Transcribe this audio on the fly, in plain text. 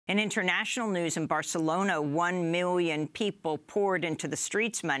In international news, in Barcelona, 1 million people poured into the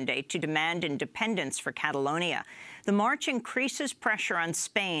streets Monday to demand independence for Catalonia. The march increases pressure on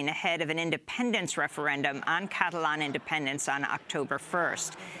Spain ahead of an independence referendum on Catalan independence on October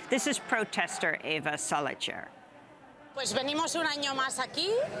 1st. This is protester Eva Salacher.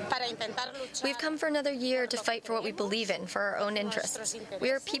 We've come for another year to fight for what we believe in, for our own interests. We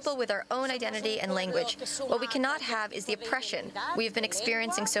are people with our own identity and language. What we cannot have is the oppression we have been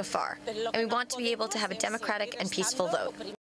experiencing so far, and we want to be able to have a democratic and peaceful vote.